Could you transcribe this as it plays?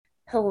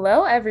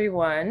Hello,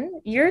 everyone.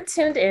 You're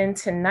tuned in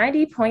to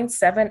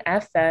 90.7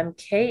 FM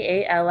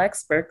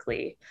KALX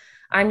Berkeley.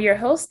 I'm your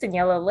host,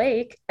 Daniela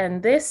Lake,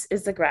 and this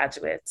is The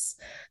Graduates,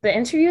 the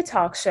interview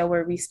talk show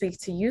where we speak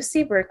to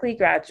UC Berkeley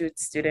graduate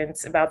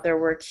students about their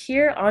work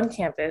here on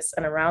campus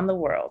and around the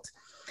world.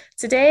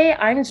 Today,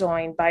 I'm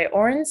joined by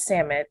Oren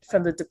Samet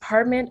from the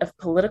Department of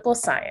Political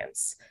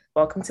Science.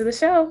 Welcome to the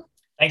show.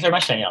 Thanks very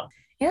much, Danielle.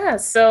 Yeah,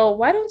 so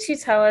why don't you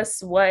tell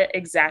us what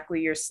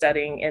exactly you're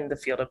studying in the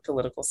field of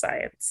political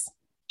science?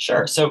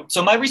 Sure. So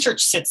my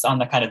research sits on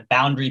the kind of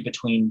boundary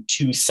between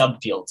two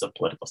subfields of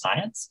political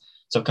science.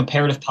 So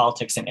comparative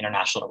politics and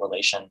international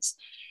relations.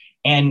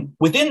 And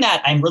within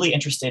that, I'm really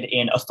interested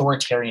in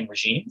authoritarian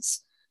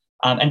regimes,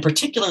 and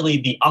particularly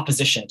the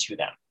opposition to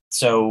them.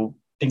 So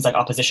things like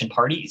opposition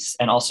parties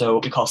and also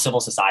what we call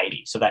civil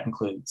society. So that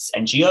includes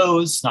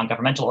NGOs,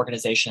 non-governmental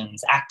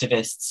organizations,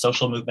 activists,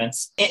 social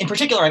movements. In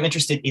particular, I'm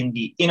interested in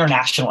the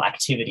international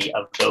activity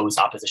of those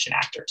opposition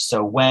actors.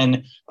 So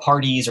when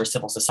parties or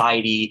civil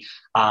society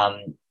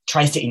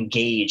tries to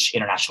engage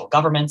international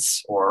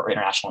governments or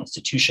international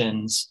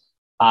institutions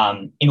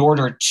in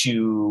order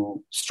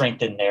to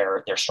strengthen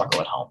their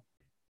struggle at home.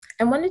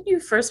 And when did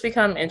you first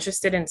become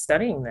interested in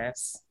studying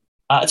this?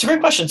 It's a great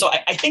question. So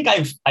I think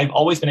I've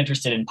always been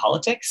interested in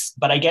politics,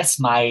 but I guess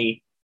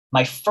my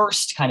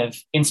first kind of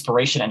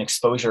inspiration and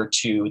exposure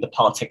to the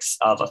politics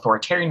of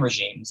authoritarian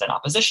regimes and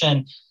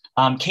opposition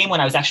came when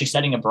I was actually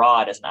studying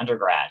abroad as an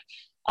undergrad.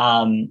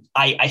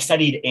 I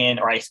studied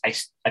I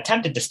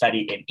attempted to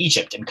study in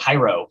Egypt, in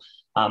Cairo,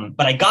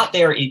 but I got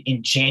there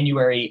in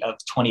January of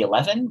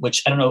 2011,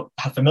 which I don't know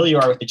how familiar you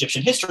are with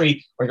Egyptian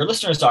history or your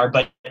listeners are,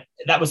 but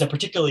that was a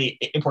particularly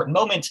important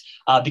moment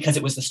because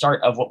it was the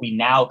start of what we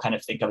now kind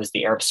of think of as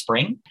the Arab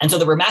Spring. And so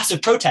there were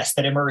massive protests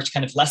that emerged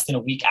kind of less than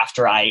a week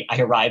after I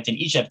arrived in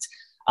Egypt.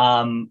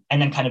 And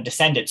then kind of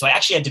descended. So I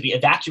actually had to be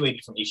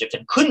evacuated from Egypt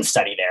and couldn't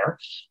study there.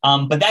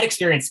 But that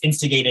experience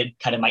instigated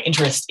kind of my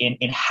interest in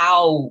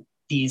how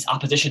these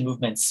opposition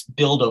movements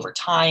build over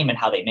time and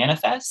how they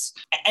manifest.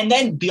 And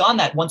then beyond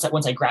that, once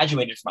I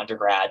graduated from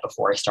undergrad,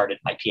 before I started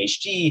my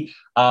PhD,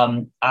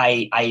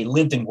 I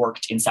lived and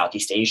worked in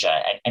Southeast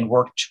Asia and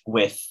worked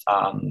with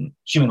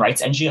human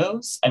rights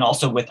NGOs and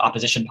also with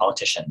opposition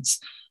politicians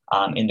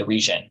in the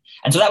region.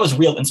 And so that was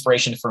real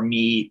inspiration for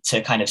me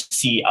to kind of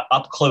see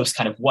up close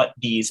kind of what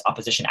these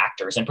opposition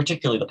actors, and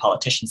particularly the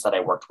politicians that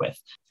I worked with,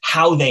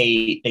 how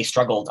they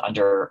struggled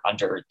under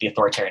the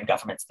authoritarian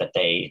governments that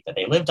they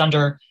lived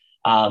under.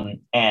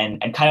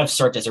 And kind of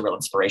served as a real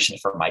inspiration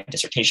for my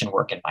dissertation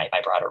work and my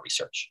broader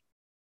research.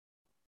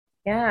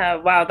 Yeah,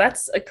 wow,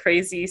 that's a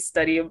crazy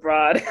study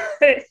abroad.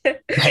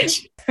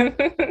 Right.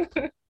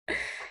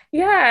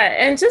 Yeah,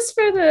 and just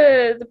for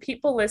the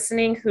people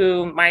listening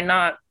who might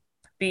not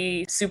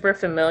be super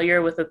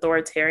familiar with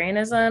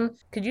authoritarianism,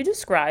 could you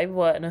describe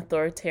what an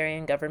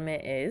authoritarian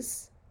government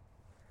is?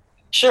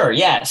 Sure,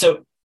 yeah.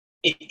 So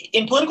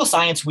in political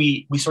science,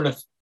 we sort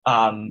of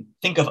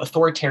think of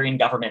authoritarian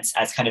governments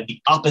as kind of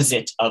the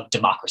opposite of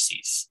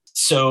democracies.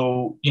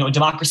 So, in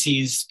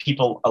democracies,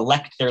 people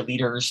elect their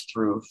leaders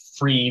through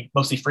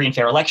mostly free and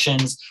fair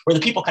elections, where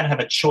the people kind of have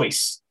a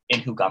choice in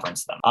who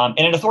governs them. And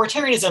in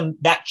authoritarianism,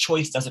 that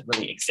choice doesn't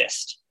really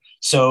exist.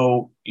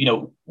 So,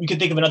 we could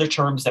think of in other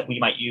terms that we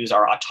might use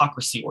are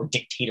autocracy or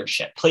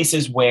dictatorship,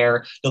 places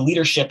where the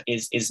leadership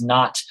is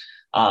not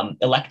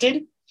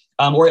elected,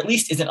 or at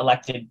least isn't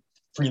elected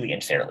freely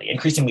and fairly.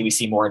 Increasingly, we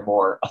see more and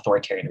more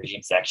authoritarian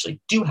regimes that actually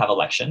do have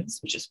elections,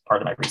 which is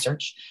part of my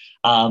research.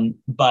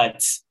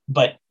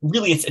 But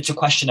really, it's a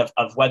question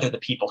of whether the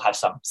people have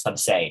some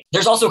say.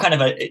 There's also kind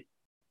of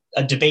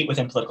a debate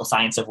within political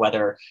science of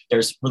whether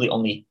there's really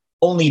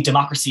only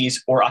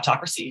democracies or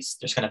autocracies.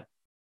 There's kind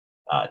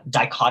of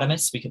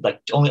dichotomous. We could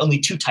only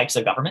two types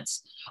of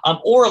governments,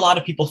 or a lot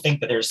of people think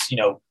that there's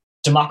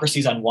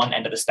democracies on one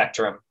end of the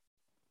spectrum,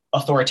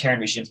 authoritarian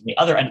regimes on the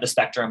other end of the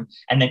spectrum,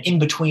 and then in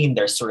between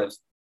there's sort of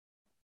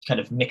kind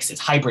of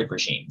mixes, hybrid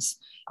regimes.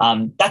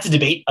 That's a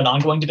debate, an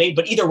ongoing debate,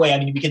 but either way, I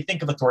mean, we can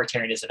think of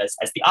authoritarianism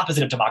as the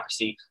opposite of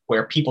democracy,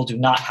 where people do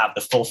not have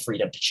the full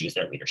freedom to choose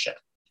their leadership.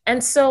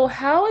 And so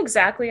how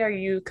exactly are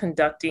you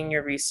conducting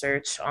your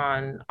research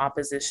on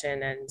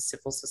opposition and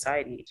civil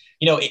society?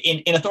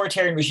 In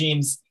authoritarian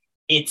regimes,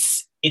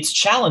 it's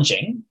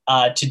challenging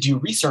to do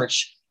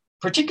research,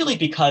 particularly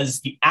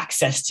because the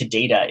access to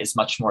data is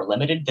much more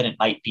limited than it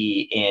might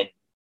be in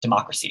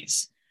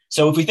democracies.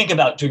 So if we think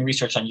about doing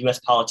research on US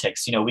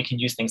politics, we can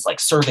use things like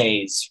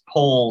surveys,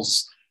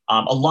 polls.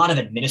 A lot of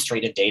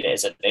administrative data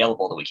is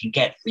available that we can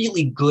get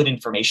really good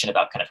information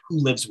about kind of who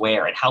lives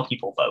where and how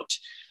people vote.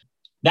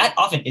 That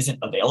often isn't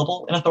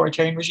available in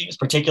authoritarian regimes,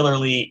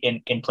 particularly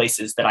in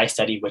places that I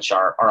study, which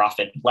are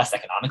often less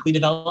economically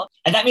developed.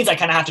 And that means I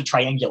kind of have to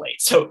triangulate.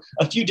 So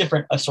a few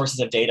different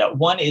sources of data.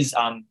 One is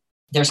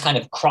there's kind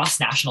of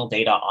cross-national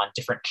data on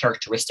different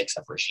characteristics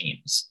of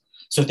regimes.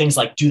 So things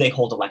like, do they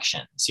hold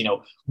elections?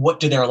 What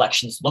do their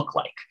elections look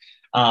like?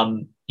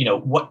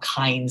 What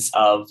kinds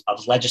of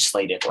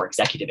legislative or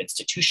executive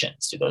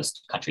institutions do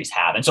those countries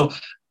have? And so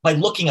by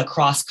looking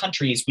across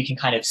countries, we can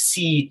kind of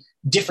see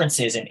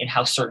differences in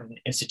how certain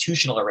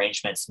institutional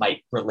arrangements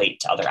might relate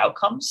to other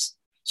outcomes.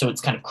 So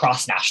it's kind of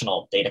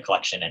cross-national data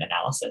collection and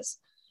analysis.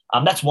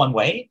 That's one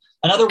way.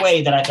 Another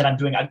way that I'm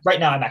doing right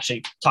now, I'm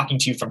actually talking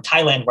to you from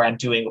Thailand, where I'm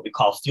doing what we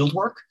call field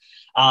work,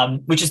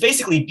 which is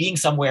basically being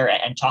somewhere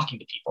and talking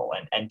to people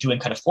and doing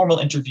kind of formal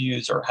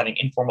interviews or having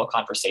informal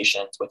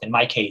conversations with, in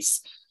my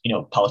case,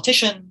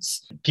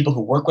 politicians, people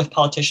who work with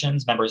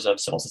politicians, members of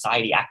civil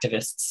society,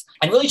 activists,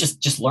 and really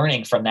just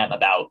learning from them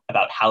about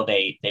how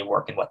they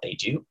work and what they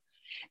do.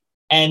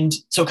 And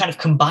so kind of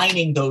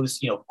combining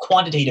those,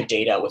 quantitative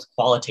data with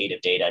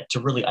qualitative data to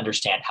really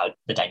understand how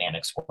the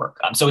dynamics work.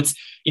 So it's,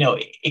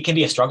 it can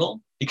be a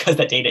struggle because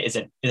that data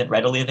isn't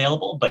readily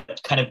available, but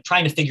kind of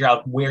trying to figure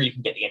out where you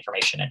can get the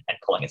information and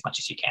pulling as much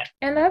as you can.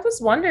 And I was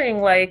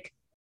wondering,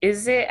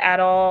 is it at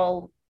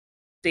all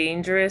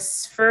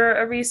dangerous for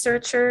a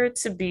researcher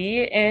to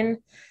be in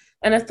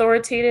an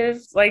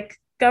authoritative,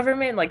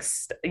 government,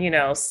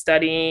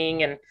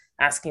 studying and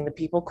asking the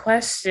people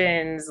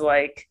questions?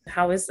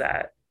 How is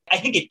that? I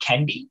think it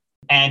can be.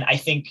 And I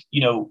think,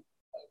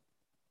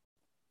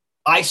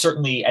 I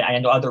certainly, and I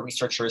know other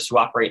researchers who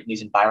operate in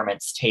these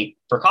environments take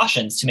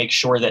precautions to make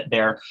sure that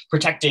they're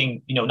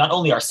protecting, not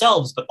only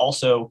ourselves, but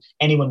also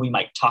anyone we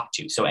might talk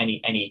to. So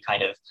any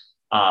kind of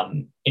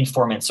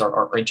informants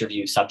or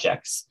interview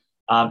subjects.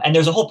 And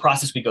there's a whole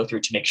process we go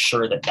through to make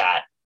sure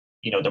that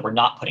we're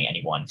not putting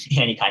anyone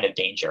in any kind of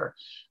danger.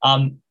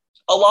 A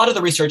lot of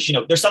the research,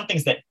 there's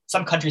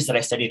some countries that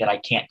I study that I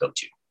can't go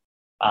to.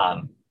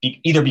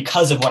 Either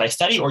because of what I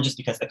study or just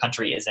because the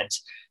country isn't,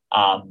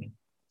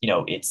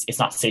 it's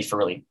not safe for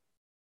really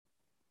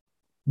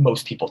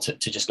most people to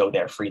just go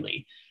there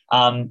freely.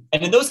 And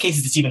in those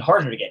cases, it's even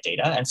harder to get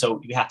data. And so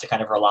you have to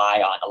kind of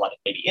rely on a lot of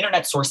maybe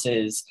internet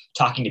sources,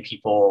 talking to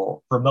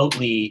people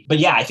remotely. But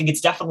yeah, I think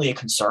it's definitely a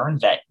concern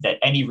that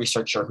any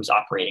researcher who's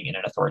operating in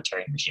an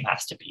authoritarian regime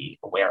has to be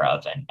aware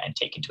of and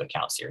take into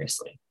account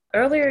seriously.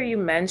 Earlier, you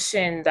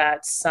mentioned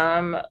that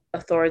some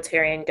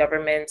authoritarian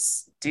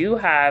governments do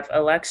have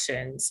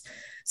elections.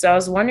 So I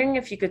was wondering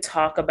if you could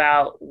talk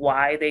about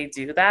why they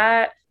do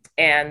that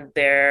and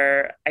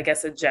their,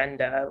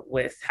 agenda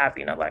with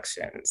having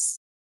elections.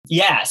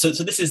 Yeah, so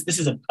this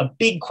is a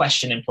big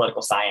question in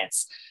political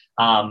science.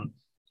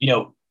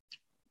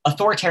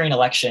 Authoritarian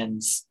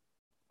elections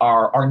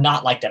are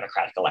not like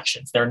democratic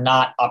elections. They're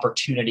not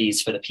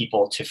opportunities for the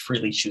people to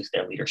freely choose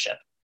their leadership.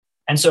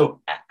 And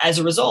so as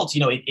a result,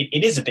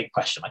 it is a big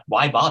question, like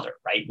why bother,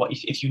 right? What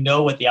if you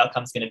know what the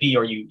outcome is going to be,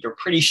 or you're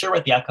pretty sure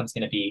what the outcome is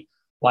going to be,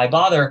 why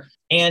bother?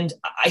 And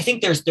I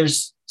think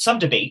there's some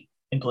debate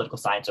in political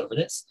science over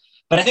this,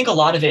 but I think a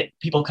lot of it,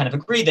 people kind of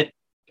agree that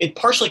it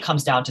partially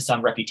comes down to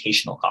some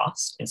reputational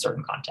cost in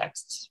certain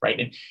contexts, right?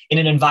 And in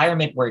an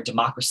environment where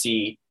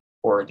democracy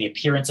or the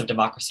appearance of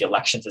democracy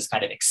elections is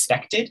kind of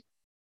expected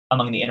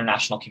among the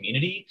international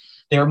community,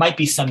 there might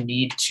be some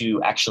need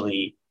to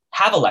actually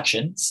have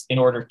elections in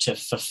order to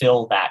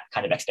fulfill that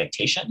kind of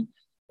expectation,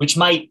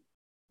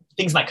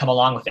 things might come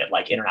along with it,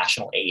 like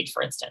international aid,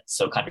 for instance.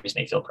 So countries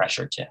may feel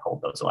pressure to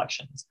hold those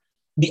elections.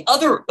 The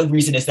other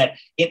reason is that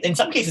in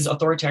some cases,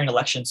 authoritarian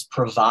elections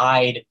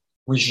provide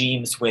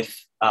regimes with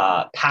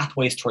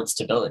pathways towards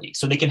stability.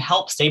 So they can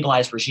help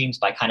stabilize regimes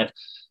by kind of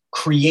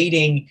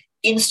creating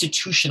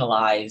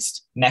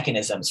institutionalized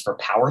mechanisms for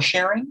power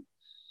sharing.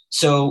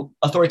 So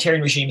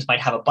authoritarian regimes might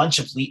have a bunch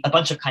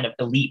of kind of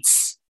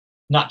elites,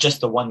 not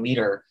just the one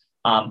leader,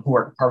 who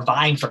are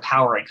vying for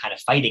power and kind of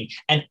fighting.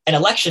 And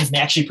elections may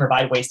actually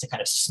provide ways to kind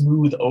of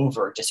smooth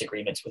over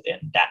disagreements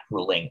within that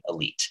ruling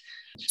elite.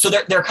 So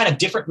there are kind of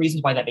different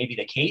reasons why that may be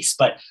the case.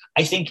 But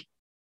I think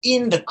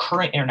in the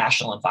current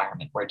international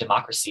environment where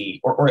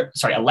democracy or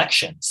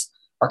elections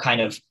are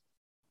kind of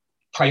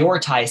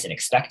prioritized and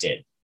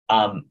expected,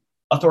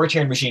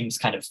 authoritarian regimes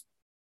kind of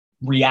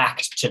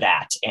react to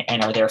that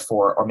and are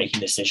therefore making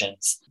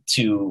decisions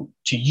to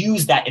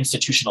use that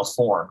institutional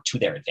form to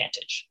their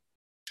advantage.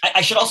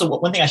 I should also,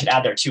 one thing I should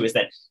add there too is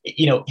that,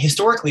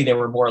 historically there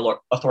were more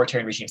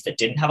authoritarian regimes that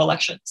didn't have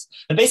elections.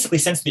 But basically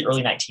since the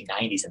early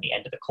 1990s and the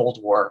end of the Cold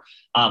War,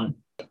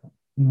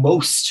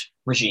 most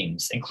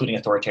regimes, including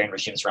authoritarian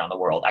regimes around the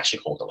world,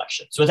 actually hold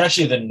elections. So it's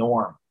actually the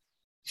norm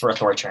for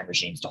authoritarian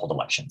regimes to hold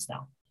elections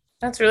now.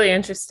 That's really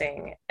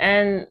interesting.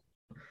 And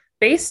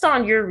based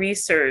on your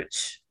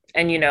research,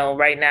 and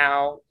right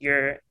now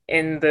you're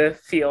in the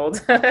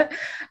field,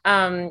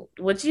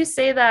 would you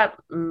say that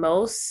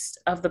most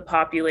of the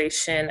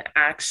population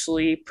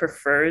actually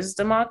prefers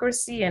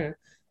democracy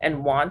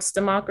and wants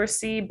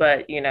democracy,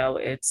 but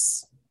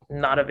it's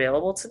not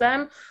available to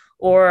them?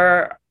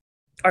 Or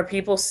are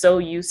people so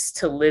used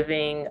to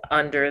living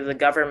under the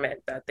government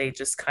that they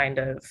just kind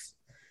of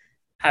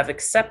have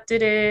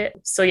accepted it?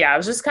 So yeah, I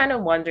was just kind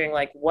of wondering,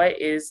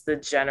 what is the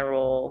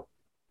general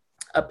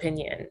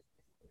opinion?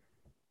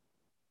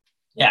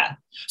 Yeah.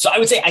 So I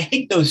would say I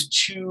think those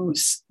two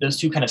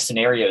kind of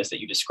scenarios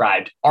that you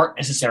described aren't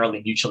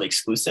necessarily mutually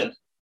exclusive.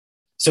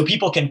 So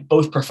people can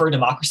both prefer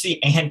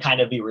democracy and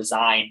kind of be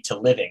resigned to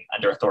living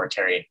under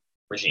authoritarian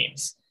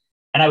regimes.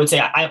 And I would say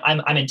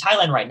I'm in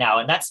Thailand right now,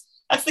 and that's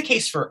the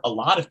case for a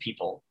lot of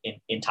people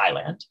in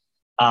Thailand.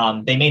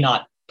 They may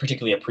not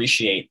particularly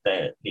appreciate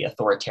the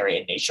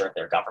authoritarian nature of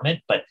their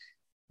government, but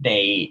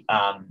they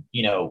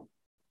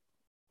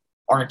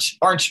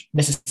aren't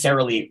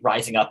necessarily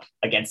rising up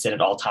against it at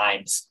all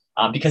times,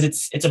 because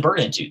it's a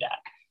burden to do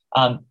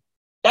that.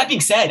 That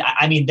being said,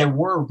 I mean, there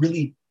were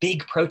really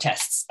big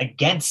protests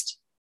against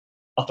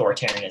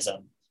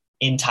authoritarianism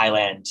in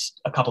Thailand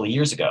a couple of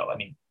years ago. I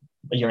mean,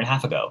 a year and a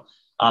half ago,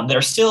 that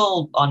are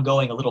still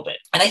ongoing a little bit.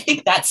 And I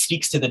think that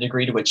speaks to the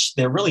degree to which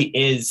there really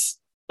is,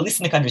 at least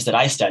in the countries that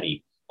I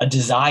study, a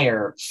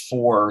desire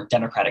for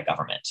democratic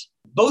government,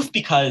 both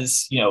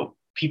because,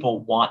 people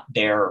want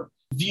their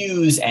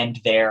views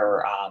and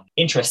their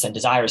interests and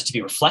desires to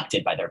be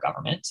reflected by their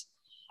government,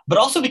 but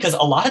also because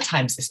a lot of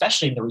times,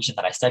 especially in the region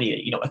that I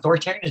study,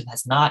 authoritarianism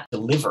has not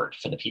delivered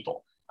for the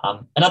people.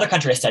 Another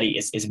country I study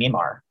is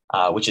Myanmar,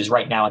 which is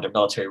right now under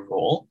military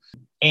rule.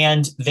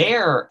 And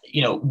there,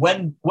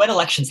 when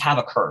elections have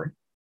occurred,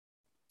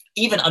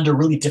 even under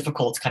really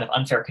difficult, kind of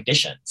unfair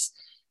conditions,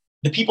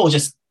 the people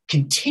just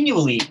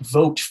continually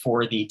vote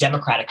for the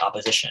democratic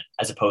opposition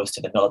as opposed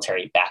to the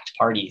military-backed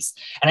parties.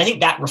 And I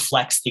think that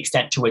reflects the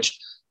extent to which,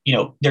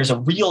 there's a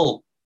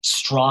real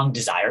strong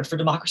desire for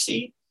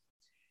democracy,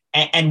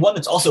 and one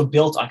that's also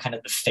built on kind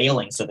of the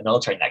failings of the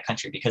military in that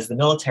country, because the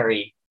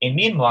military in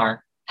Myanmar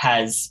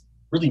has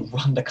really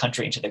run the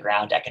country into the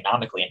ground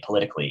economically and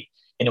politically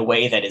in a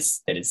way that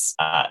is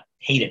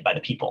hated by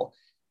the people.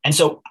 And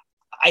so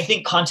I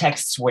think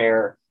contexts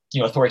where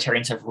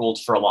authoritarians have ruled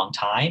for a long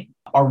time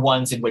are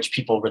ones in which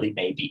people really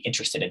may be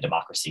interested in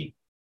democracy.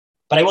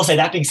 But I will say,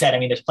 that being said, I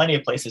mean, there's plenty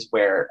of places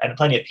and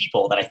plenty of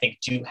people that I think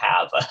do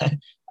have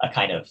a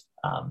kind of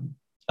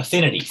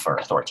affinity for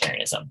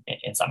authoritarianism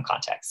in some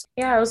contexts.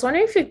 Yeah, I was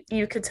wondering if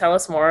you could tell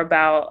us more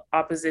about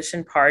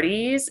opposition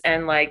parties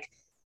and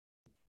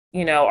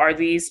are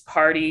these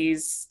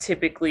parties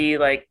typically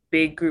like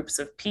big groups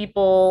of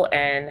people,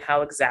 and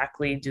how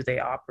exactly do they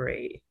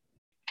operate?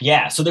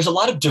 Yeah, so there's a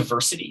lot of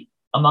diversity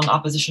among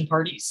opposition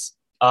parties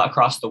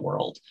across the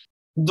world.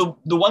 The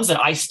ones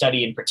that I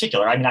study in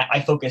particular, I mean,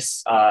 I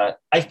focus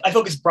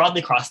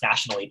broadly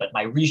cross-nationally, but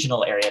my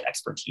regional area of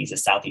expertise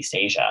is Southeast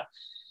Asia.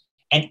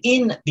 And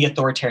in the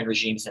authoritarian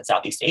regimes in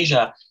Southeast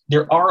Asia,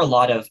 there are a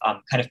lot of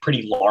kind of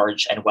pretty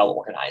large and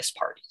well-organized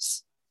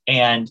parties.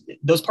 And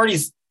those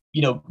parties,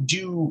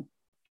 do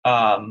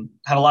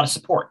have a lot of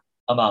support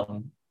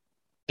among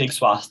big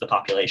swaths of the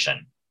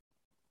population.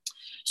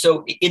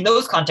 So in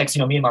those contexts,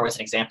 Myanmar was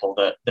an example.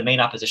 The main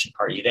opposition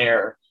party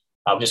there,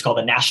 which is called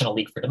the National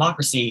League for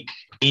Democracy,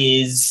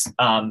 is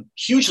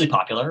hugely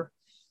popular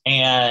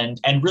and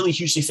really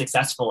hugely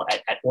successful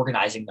at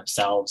organizing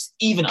themselves,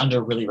 even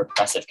under really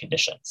repressive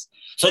conditions.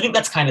 So I think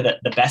that's kind of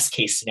the best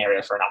case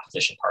scenario for an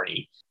opposition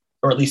party,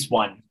 or at least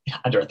one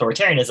under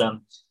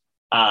authoritarianism,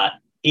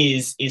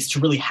 is to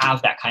really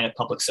have that kind of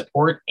public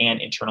support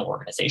and internal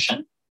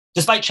organization,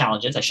 despite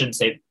challenges. I shouldn't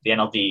say the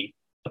NLD,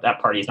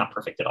 that party is not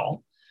perfect at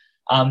all.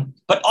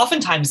 But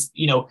oftentimes,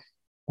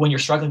 when you're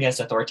struggling against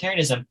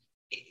authoritarianism,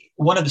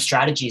 one of the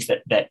strategies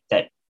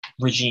that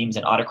regimes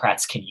and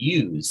autocrats can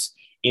use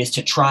is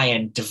to try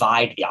and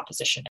divide the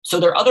opposition. So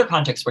there are other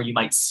contexts where you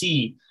might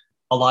see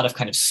a lot of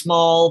kind of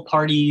small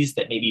parties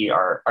that maybe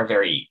are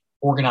very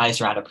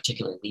organized around a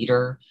particular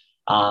leader,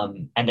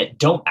 and that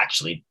don't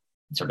actually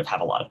sort of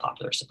have a lot of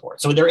popular support.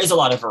 So there is a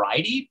lot of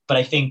variety, but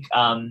I think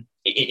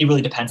it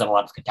really depends on a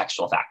lot of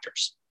contextual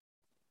factors.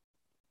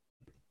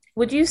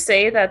 Would you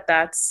say that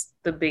that's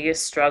the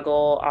biggest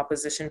struggle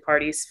opposition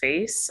parties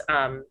face?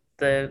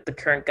 The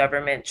current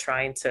government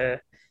trying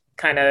to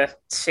kind of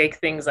shake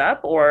things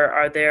up, or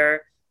are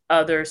there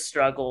other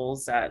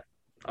struggles that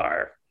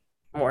are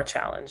more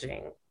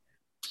challenging?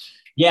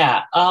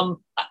 Yeah,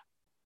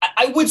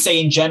 I would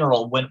say in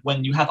general,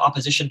 when you have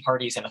opposition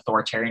parties and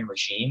authoritarian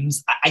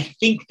regimes, I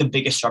think the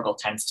biggest struggle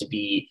tends to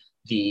be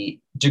the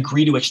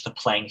degree to which the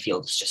playing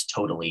field is just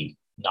totally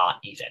not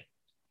even.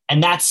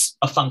 And that's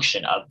a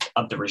function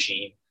of the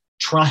regime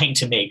trying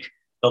to make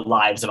the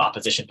lives of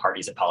opposition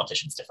parties and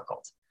politicians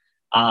difficult.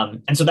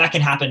 And so that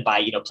can happen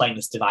by, playing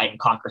this divide and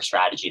conquer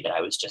strategy that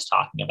I was just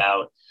talking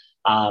about.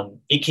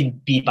 It can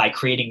be by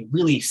creating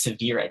really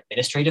severe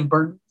administrative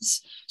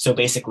burdens. So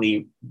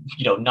basically,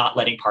 not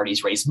letting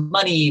parties raise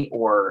money,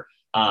 or,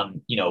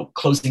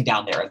 closing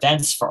down their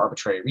events for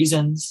arbitrary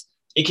reasons.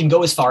 It can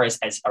go as far as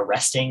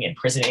arresting,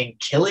 imprisoning,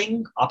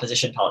 killing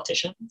opposition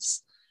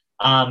politicians.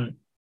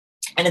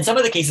 And in some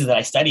of the cases that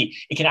I study,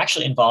 it can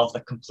actually involve the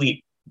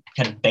complete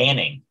kind of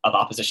banning of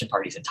opposition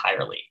parties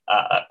entirely,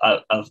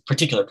 of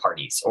particular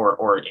parties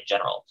or in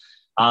general.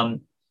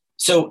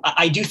 So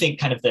I do think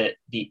kind of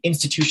the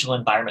institutional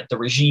environment, the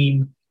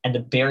regime, and the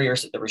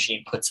barriers that the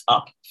regime puts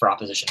up for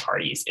opposition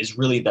parties is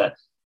really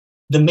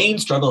the main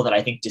struggle that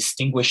I think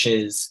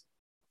distinguishes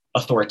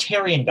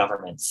authoritarian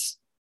governments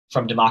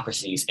from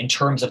democracies in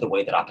terms of the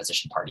way that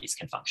opposition parties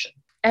can function.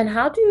 And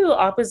how do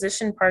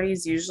opposition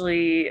parties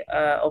usually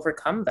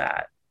overcome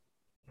that?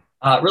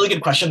 Really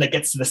good question that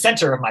gets to the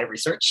center of my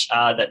research,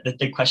 the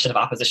big question of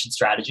opposition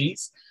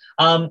strategies.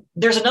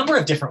 There's a number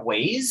of different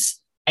ways.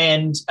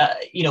 And,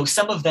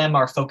 some of them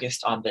are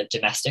focused on the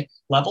domestic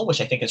level,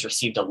 which I think has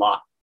received a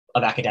lot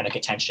of academic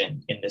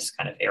attention in this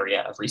kind of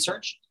area of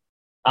research.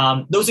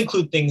 Those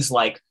include things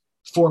like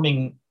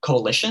forming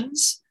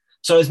coalitions.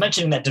 So I was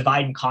mentioning that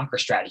divide and conquer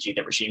strategy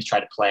that regimes try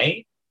to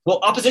play. Well,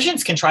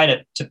 oppositions can try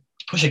to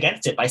push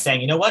against it by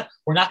saying, you know what,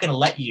 we're not going to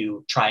let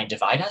you try and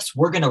divide us.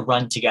 We're going to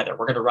run together.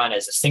 We're going to run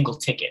as a single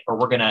ticket, or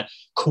we're going to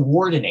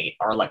coordinate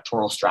our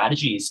electoral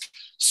strategies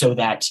so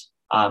that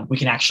we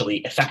can actually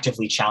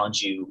effectively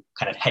challenge you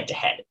kind of head to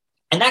head.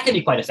 And that can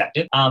be quite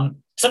effective.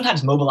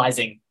 Sometimes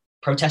mobilizing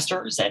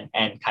protesters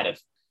and kind of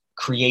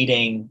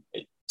creating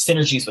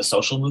synergies with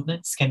social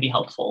movements can be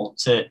helpful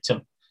to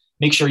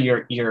make sure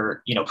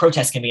your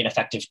protests can be an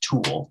effective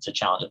tool to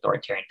challenge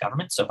authoritarian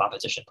governments. So if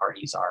opposition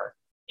parties are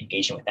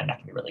engaging with them, that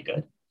can be really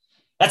good.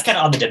 That's kind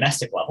of on the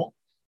domestic level.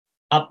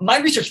 My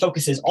research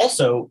focuses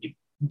also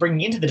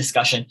bringing into the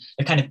discussion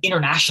the kind of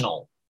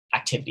international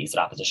activities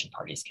that opposition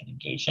parties can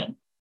engage in.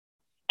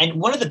 And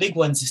one of the big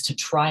ones is to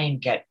try and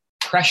get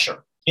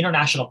pressure,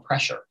 international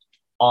pressure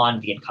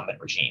on the incumbent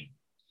regime.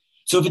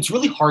 So if it's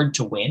really hard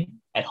to win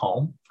at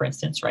home, for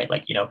instance, right,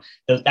 like,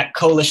 that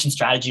coalition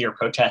strategy or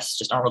protests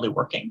just aren't really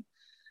working,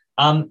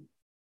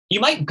 you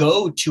might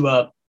go to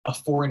a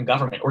foreign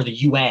government or the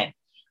UN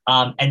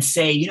and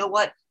say, you know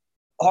what,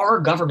 our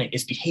government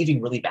is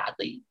behaving really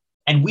badly,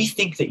 and we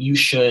think that you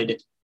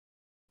should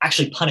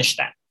actually punish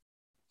them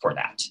for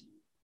that,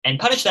 and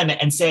punish them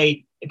and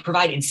say,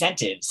 provide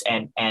incentives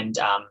and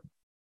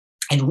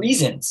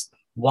reasons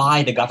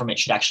why the government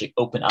should actually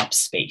open up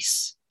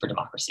space for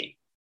democracy.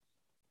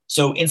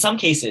 So in some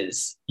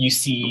cases, you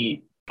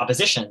see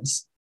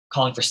oppositions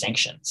calling for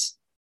sanctions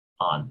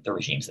on the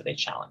regimes that they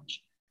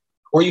challenge,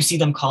 or you see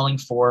them calling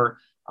for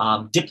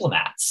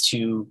diplomats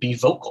to be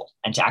vocal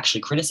and to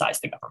actually criticize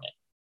the government.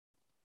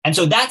 And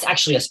so that's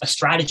actually a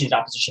strategy that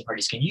opposition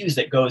parties can use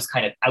that goes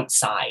kind of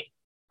outside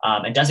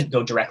and doesn't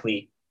go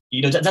directly,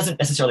 doesn't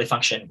necessarily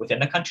function within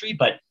the country,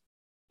 but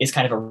is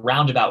kind of a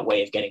roundabout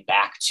way of getting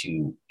back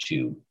to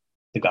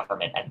the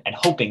government and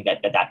hoping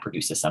that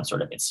produces some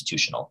sort of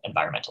institutional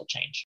environmental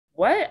change.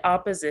 What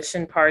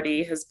opposition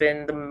party has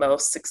been the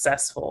most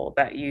successful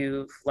that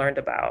you've learned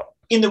about?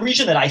 In the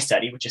region that I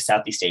study, which is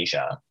Southeast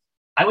Asia,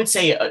 I would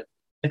say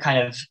the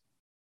kind of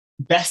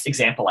best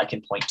example I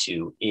can point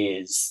to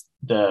is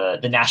the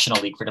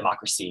National League for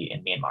Democracy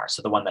in Myanmar.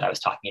 So the one that I was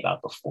talking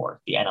about before,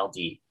 the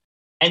NLD.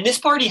 And this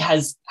party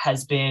has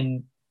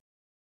been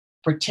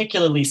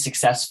particularly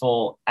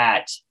successful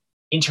at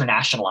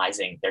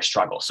internationalizing their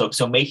struggle. So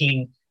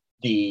making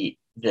the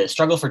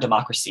struggle for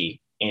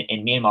democracy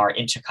in Myanmar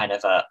into kind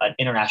of an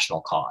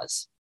international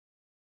cause.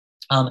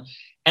 And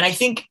I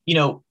think,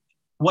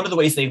 one of the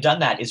ways they've done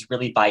that is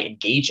really by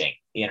engaging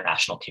the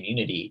international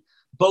community,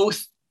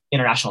 both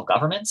international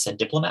governments and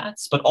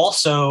diplomats, but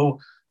also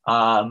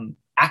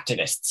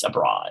activists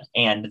abroad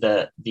and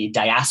the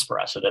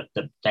diaspora. So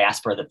the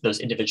diaspora, those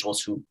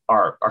individuals who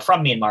are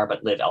from Myanmar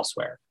but live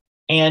elsewhere.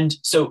 And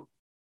so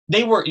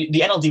the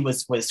NLD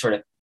was sort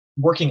of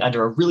working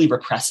under a really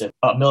repressive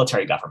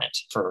military government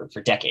for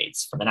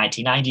decades, from the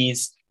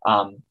 1990s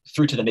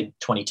through to the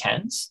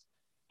mid-2010s.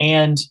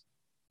 And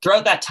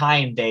throughout that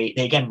time, they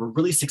again were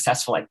really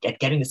successful at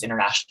getting this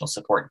international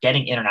support,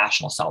 getting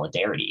international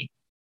solidarity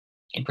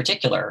in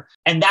particular.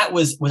 And that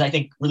was I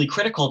think, really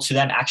critical to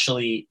them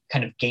actually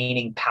kind of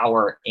gaining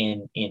power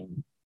in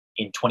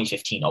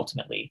 2015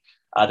 ultimately.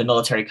 The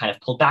military kind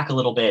of pulled back a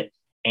little bit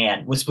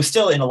and was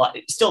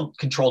still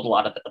controlled a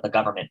lot of the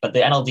government, but the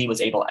NLD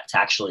was able to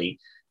actually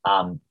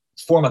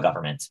form a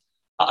government.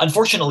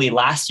 Unfortunately,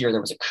 last year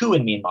there was a coup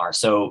in Myanmar,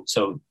 so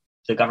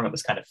the government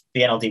was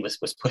the NLD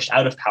was pushed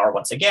out of power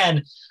once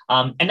again,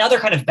 and now they're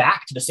kind of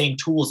back to the same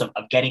tools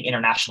of getting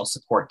international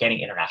support, getting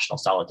international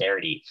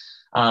solidarity.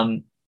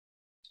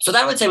 So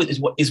that I would say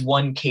is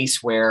one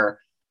case where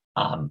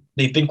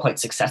they've been quite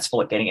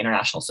successful at getting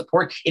international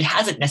support. It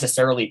hasn't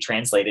necessarily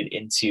translated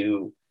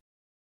into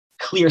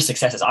clear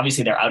successes.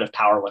 Obviously, they're out of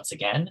power once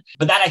again,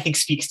 but that I think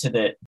speaks to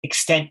the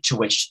extent to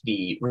which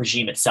the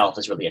regime itself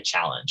is really a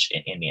challenge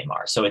in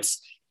Myanmar. So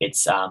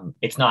it's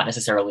not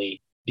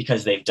necessarily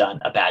because they've done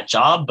a bad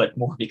job, but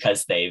more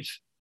because they've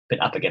been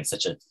up against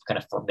such a kind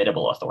of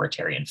formidable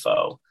authoritarian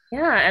foe.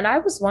 Yeah, and I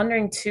was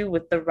wondering too,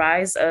 with the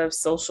rise of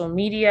social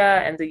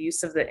media and the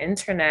use of the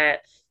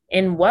internet,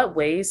 in what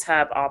ways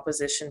have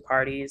opposition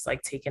parties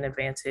taken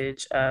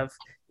advantage of,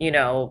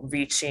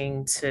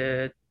 reaching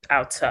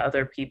out to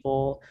other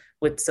people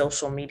with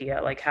social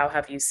media? How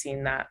have you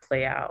seen that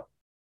play out?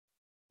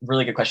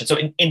 Really good question. So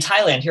in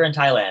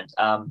Thailand,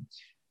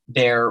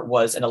 there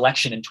was an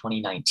election in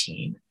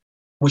 2019,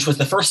 which was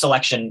the first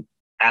election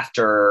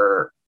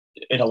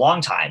in a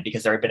long time,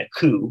 because there had been a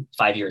coup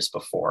 5 years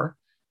before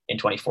in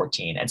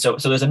 2014. And so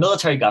there's a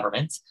military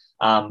government,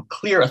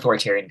 clear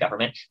authoritarian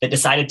government, that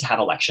decided to have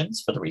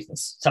elections for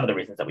some of the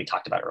reasons that we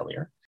talked about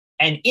earlier.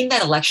 And in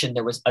that election,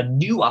 there was a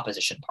new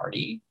opposition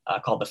party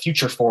called the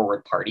Future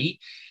Forward Party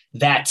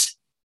that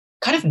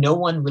kind of no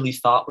one really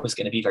thought was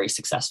going to be very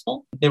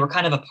successful. They were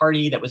kind of a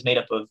party that was made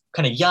up of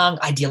kind of young,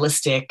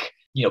 idealistic,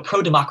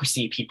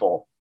 pro-democracy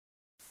people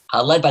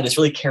led by this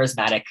really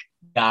charismatic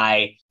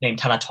guy named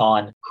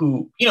Tanaton,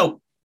 who,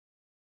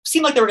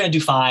 seemed like they were going to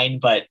do fine,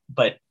 but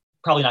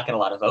probably not get a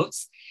lot of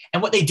votes.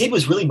 And what they did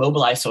was really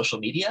mobilize social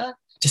media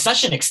to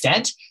such an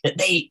extent that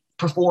they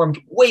performed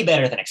way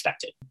better than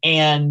expected.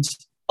 And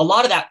a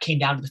lot of that came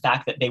down to the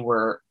fact that they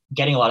were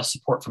getting a lot of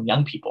support from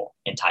young people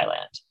in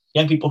Thailand,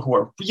 young people who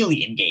are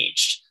really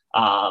engaged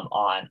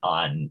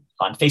on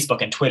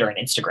Facebook and Twitter and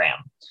Instagram.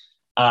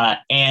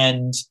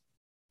 And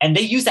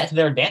they use that to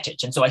their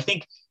advantage. And so I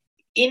think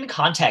in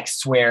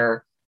contexts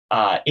where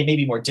it may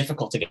be more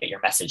difficult to get your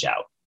message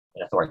out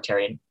in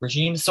authoritarian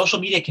regimes, social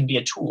media can be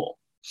a tool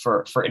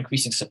for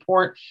increasing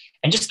support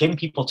and just getting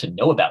people to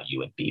know about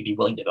you and be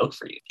willing to vote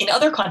for you. In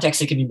other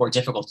contexts, it can be more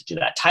difficult to do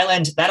that.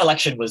 Thailand, that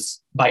election was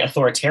by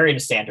authoritarian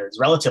standards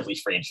relatively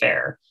free and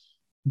fair.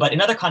 But in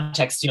other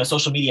contexts,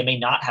 social media may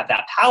not have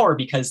that power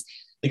because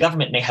the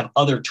government may have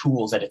other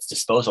tools at its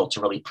disposal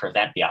to really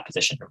prevent the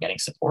opposition from getting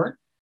support.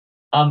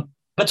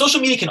 But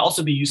social media can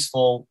also be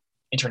useful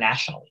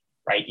internationally,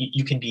 right?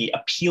 You can be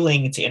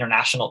appealing to the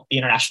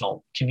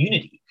international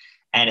community,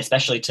 and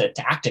especially to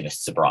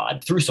activists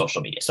abroad through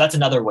social media. So that's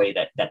another way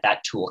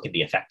that tool can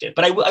be effective.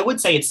 But I would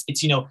say it's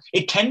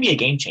it can be a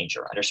game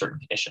changer under certain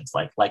conditions,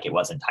 like it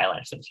was in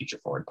Thailand for the Future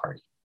Forward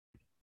Party.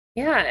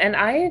 Yeah, and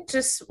I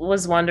just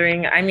was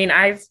wondering, I mean,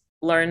 I've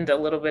learned a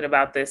little bit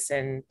about this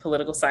in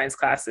political science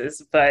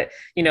classes, but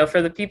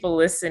for the people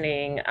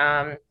listening,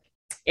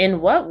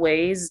 in what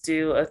ways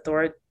do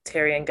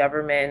authoritarian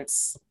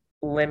governments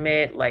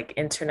limit like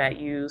internet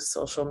use,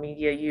 social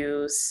media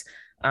use?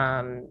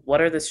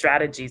 What are the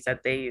strategies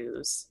that they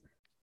use?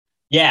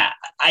 Yeah,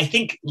 I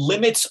think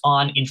limits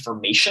on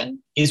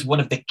information is one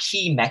of the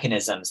key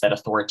mechanisms that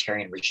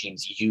authoritarian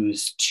regimes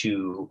use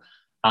to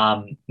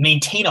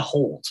maintain a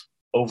hold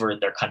over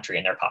their country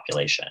and their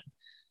population.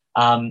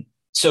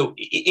 So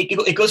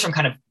it goes from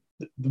kind of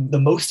the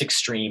most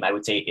extreme, I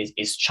would say,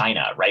 is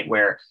China, right?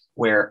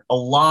 Where a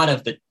lot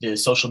of the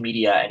social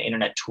media and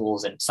internet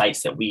tools and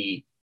sites that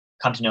we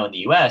come to know in the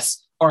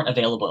US aren't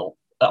available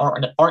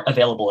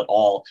at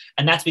all.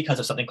 And that's because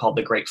of something called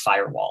the Great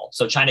Firewall.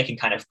 So China can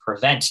kind of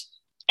prevent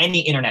any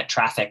internet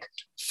traffic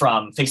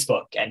from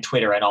Facebook and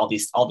Twitter and all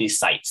these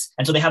sites.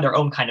 And so they have their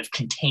own kind of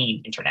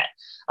contained internet,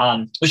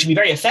 which can be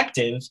very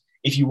effective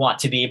if you want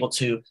to be able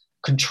to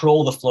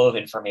control the flow of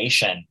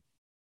information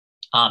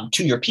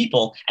to your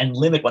people and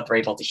limit what they're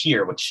able to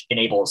hear, which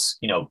enables,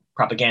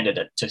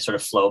 propaganda to sort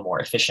of flow more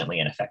efficiently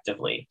and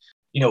effectively.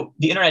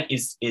 The internet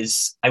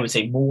is I would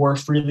say more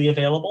freely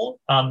available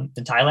than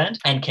Thailand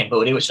and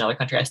Cambodia, which is another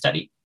country I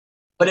study.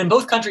 But in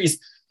both countries,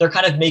 they're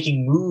kind of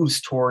making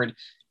moves toward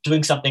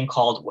doing something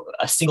called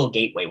a single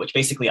gateway, which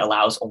basically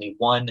allows only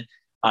one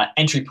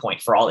entry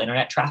point for all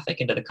internet traffic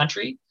into the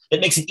country.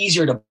 That makes it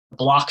easier to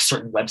block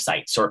certain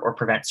websites or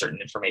prevent certain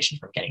information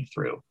from getting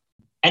through.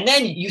 And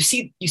then you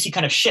see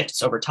kind of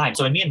shifts over time.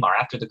 So in Myanmar,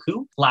 after the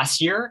coup last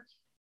year,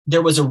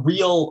 there was a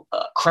real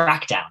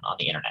crackdown on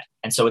the internet.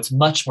 And so it's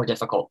much more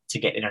difficult to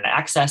get internet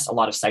access. A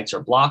lot of sites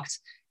are blocked,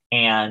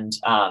 and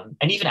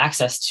even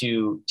access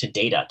to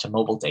data, to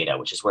mobile data,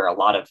 which is where how a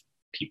lot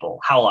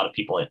of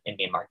people in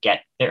Myanmar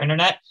get their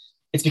internet.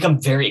 It's become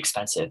very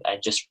expensive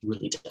and just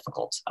really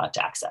difficult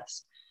to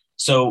access.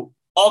 So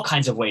all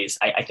kinds of ways,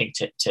 I think,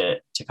 to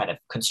kind of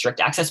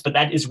constrict access, but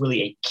that is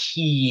really a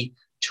key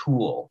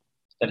tool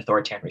that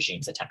authoritarian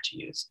regimes attempt to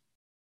use.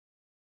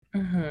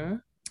 Mm-hmm.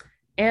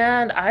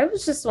 And I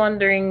was just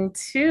wondering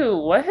too,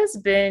 what has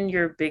been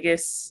your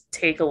biggest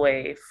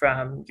takeaway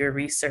from your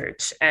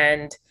research?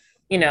 And,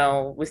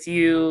 with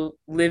you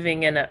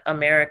living in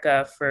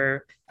America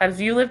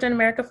have you lived in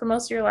America for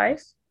most of your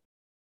life?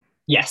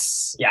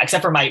 Yes. Yeah.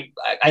 Except for I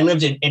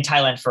lived in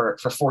Thailand for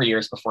 4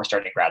 years before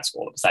starting grad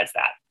school. Besides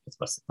that,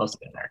 it's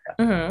mostly in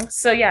America.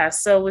 Mm-hmm.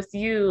 So with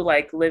you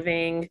like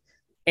living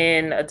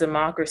in a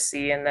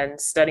democracy and then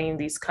studying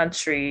these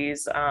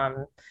countries,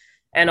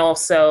 and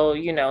also,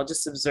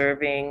 just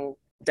observing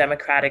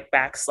democratic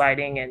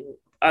backsliding in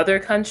other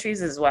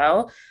countries as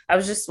well. I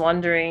was just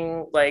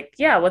wondering,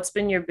 what's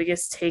been your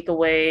biggest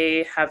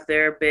takeaway? Have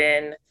there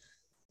been,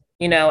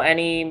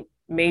 any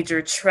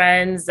major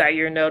trends that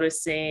you're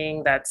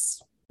noticing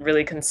that's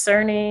really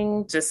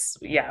concerning?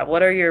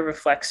 What are your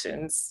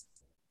reflections?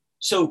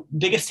 So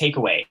biggest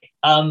takeaway,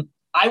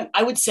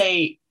 I would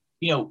say,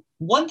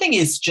 one thing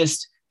is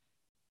just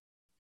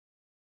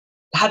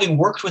having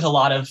worked with a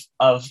lot of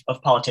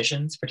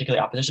politicians, particularly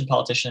opposition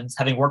politicians,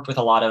 having worked with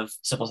a lot of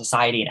civil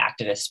society and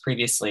activists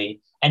previously,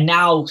 and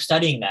now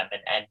studying them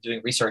and doing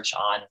research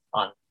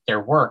on their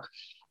work,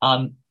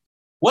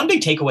 one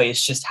big takeaway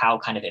is just how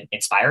kind of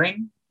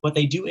inspiring what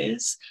they do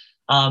is,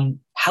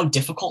 how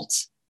difficult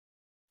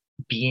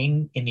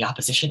being in the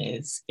opposition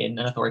is in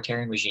an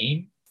authoritarian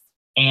regime.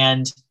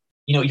 And,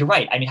 you're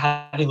right. I mean,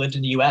 having lived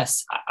in the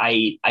US,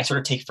 I sort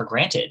of take for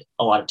granted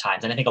a lot of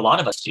times, and I think a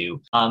lot of us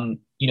do,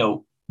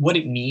 what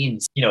it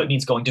means. It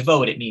means going to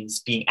vote. It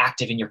means being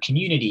active in your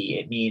community.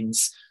 It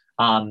means,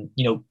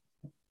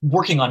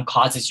 working on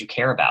causes you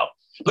care about.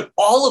 But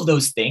all of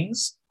those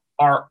things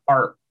are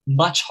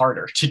much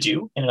harder to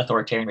do in an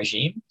authoritarian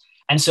regime.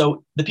 And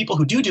so the people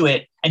who do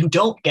it and who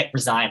don't get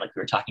resigned, like we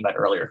were talking about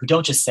earlier, who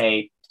don't just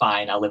say,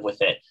 fine, I'll live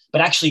with it,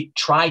 but actually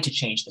try to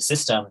change the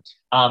system,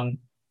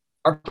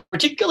 are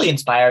particularly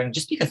inspiring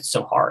just because it's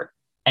so hard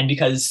and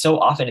because so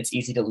often it's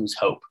easy to lose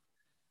hope.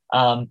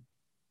 Um,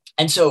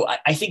 and so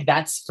I think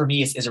that's, for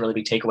me, is a really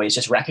big takeaway, is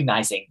just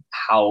recognizing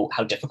how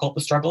difficult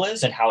the struggle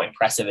is and how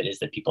impressive it is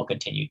that people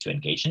continue to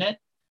engage in it.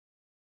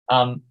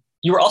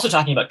 You were also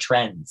talking about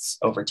trends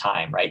over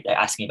time, right?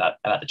 Asking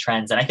about the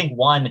trends. And I think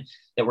one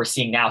that we're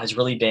seeing now has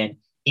really been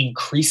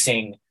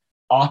increasing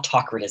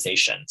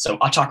autocratization. So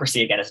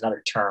autocracy, again, is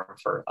another term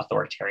for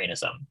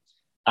authoritarianism.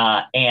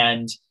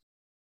 And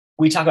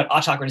we talk about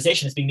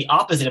autocratization as being the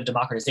opposite of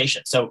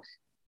democratization. So,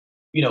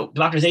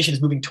 democratization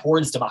is moving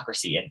towards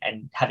democracy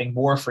and having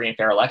more free and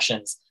fair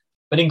elections.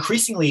 But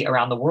increasingly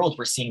around the world,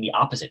 we're seeing the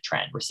opposite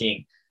trend. We're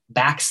seeing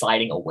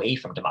backsliding away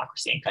from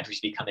democracy and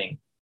countries becoming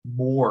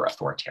more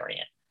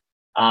authoritarian.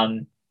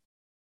 And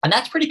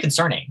that's pretty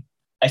concerning,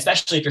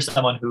 especially if you're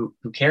someone who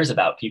cares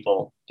about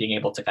people being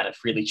able to kind of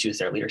freely choose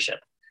their leadership.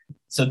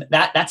 So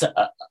that's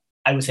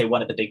I would say,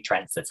 one of the big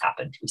trends that's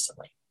happened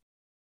recently.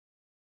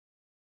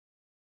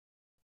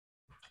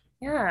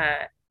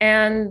 Yeah.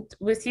 And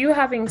with you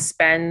having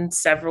spent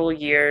several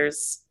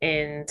years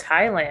in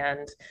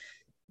Thailand,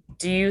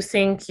 do you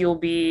think you'll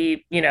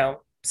be,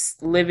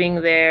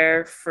 living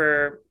there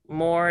for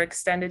more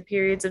extended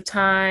periods of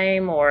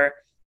time, or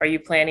are you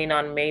planning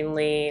on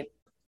mainly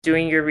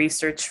doing your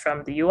research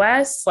from the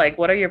US? Like,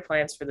 what are your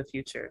plans for the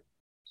future?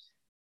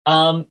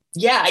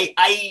 Yeah,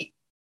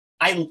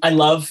 I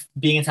love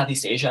being in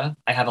Southeast Asia.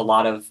 I have a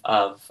lot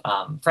of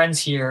friends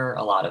here,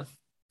 a lot of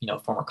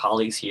former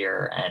colleagues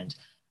here, and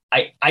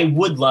I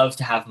would love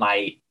to have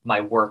my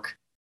work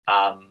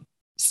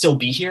still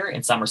be here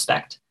in some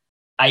respect.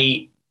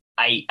 I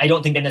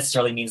don't think that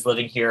necessarily means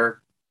living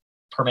here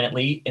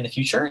permanently in the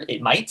future.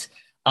 It might,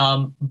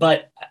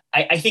 but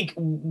I think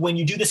when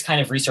you do this kind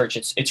of research,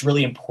 it's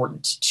really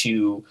important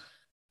to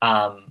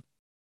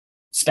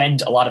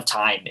spend a lot of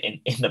time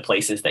in the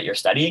places that you're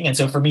studying. And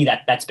so for me,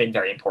 that's been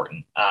very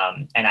important.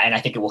 And I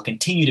think it will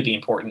continue to be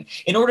important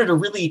in order to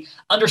really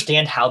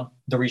understand how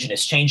the region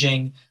is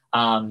changing,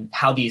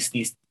 how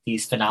these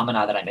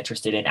phenomena that I'm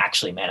interested in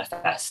actually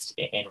manifest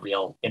in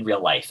real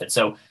life. And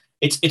so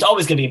it's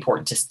always going to be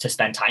important to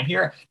spend time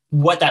here.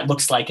 What that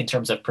looks like in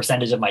terms of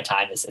percentage of my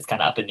time is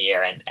kind of up in the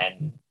air,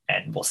 and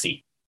we'll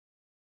see.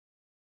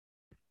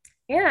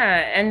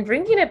 Yeah, and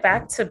bringing it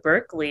back to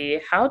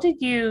Berkeley, how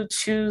did you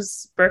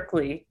choose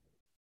Berkeley?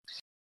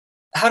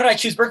 How did I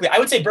choose Berkeley? I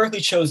would say Berkeley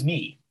chose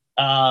me,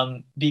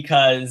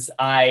 because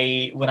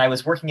when I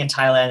was working in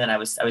Thailand and I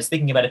was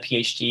thinking about a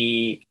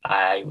PhD,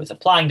 I was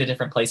applying to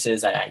different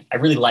places. I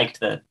really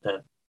liked the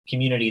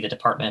community, the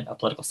Department of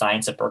Political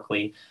Science at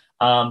Berkeley.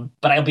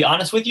 But I'll be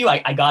honest with you,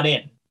 I got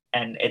in,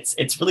 and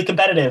it's really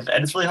competitive,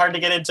 and it's really hard to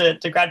get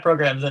into grad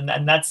programs,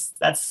 and that's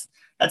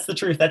the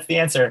truth. That's the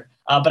answer.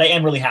 But I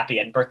am really happy,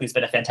 and Berkeley's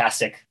been a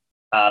fantastic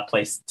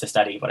place to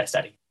study what I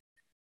study.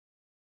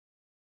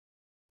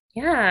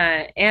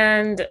 Yeah,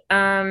 and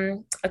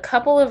a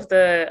couple of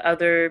the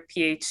other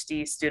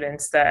PhD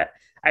students that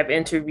I've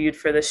interviewed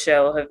for the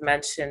show have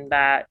mentioned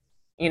that,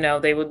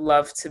 they would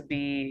love to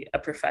be a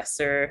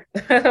professor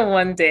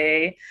one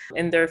day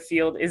in their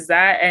field. Is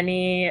that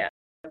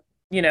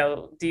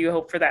do you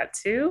hope for that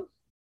too?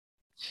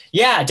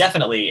 Yeah,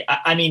 definitely.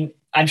 I mean,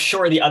 I'm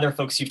sure the other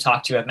folks you've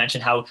talked to have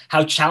mentioned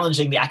how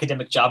challenging the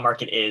academic job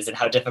market is and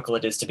how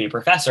difficult it is to be a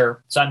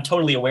professor. So I'm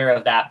totally aware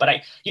of that. But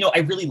I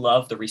really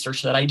love the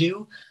research that I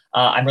do.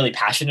 I'm really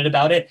passionate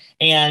about it.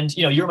 And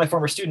you're my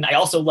former student. I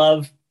also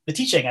love the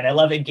teaching, and I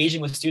love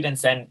engaging with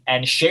students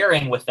and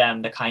sharing with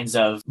them the kinds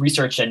of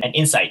research and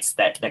insights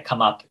that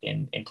come up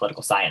in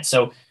political science.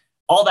 So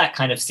all that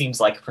kind of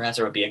seems like a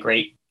professor would be a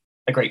great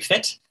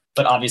fit.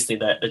 But obviously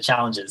the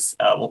challenges,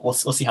 we'll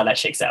see how that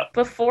shakes out.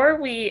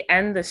 Before we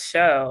end the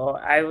show,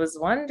 I was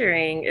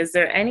wondering, is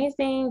there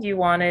anything you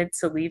wanted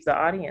to leave the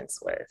audience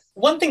with?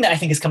 One thing that I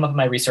think has come up in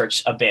my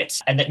research a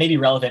bit, and that may be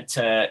relevant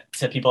to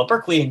people at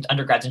Berkeley and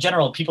undergrads in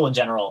general, people in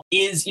general,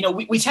 is,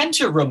 we tend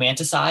to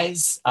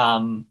romanticize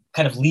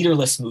kind of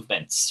leaderless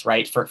movements,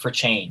 right, for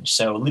change.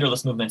 So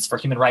leaderless movements for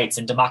human rights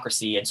and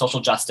democracy and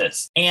social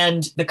justice.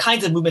 And the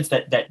kinds of movements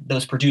that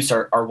those produce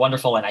are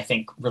wonderful, and I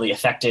think really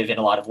effective in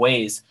a lot of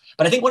ways.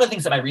 But I think one of the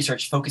things that my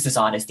research focuses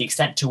on is the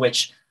extent to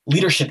which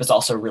leadership is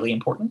also really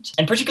important,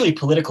 and particularly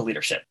political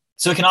leadership.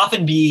 So it can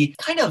often be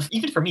kind of,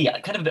 even for me,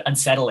 kind of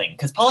unsettling,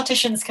 because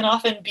politicians can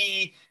often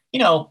be,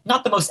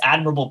 not the most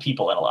admirable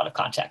people in a lot of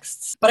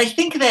contexts. But I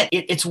think that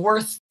it's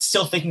worth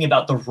still thinking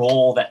about the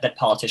role that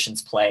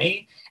politicians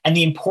play and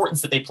the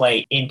importance that they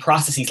play in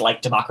processes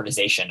like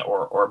democratization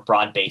or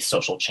broad-based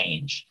social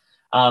change.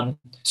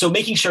 So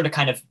making sure to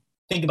kind of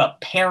think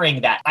about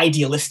pairing that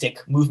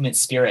idealistic movement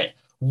spirit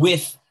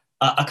with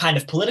a kind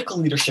of political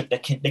leadership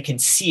that can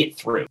see it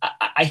through.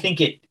 I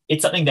think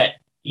it's something that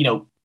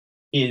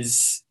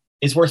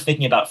is worth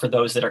thinking about for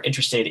those that are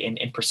interested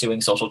in pursuing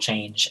social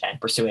change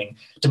and pursuing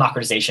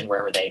democratization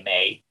wherever they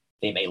may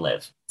they may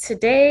live.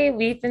 Today,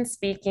 we've been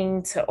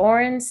speaking to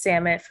Oren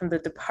Samet from the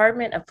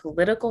Department of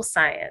Political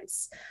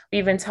Science.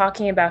 We've been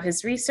talking about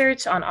his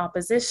research on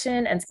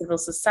opposition and civil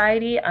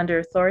society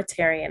under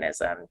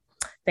authoritarianism.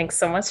 Thanks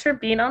so much for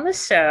being on the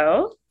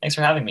show. Thanks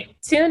for having me.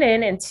 Tune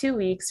in 2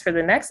 weeks for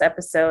the next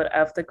episode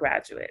of The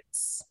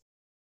Graduates.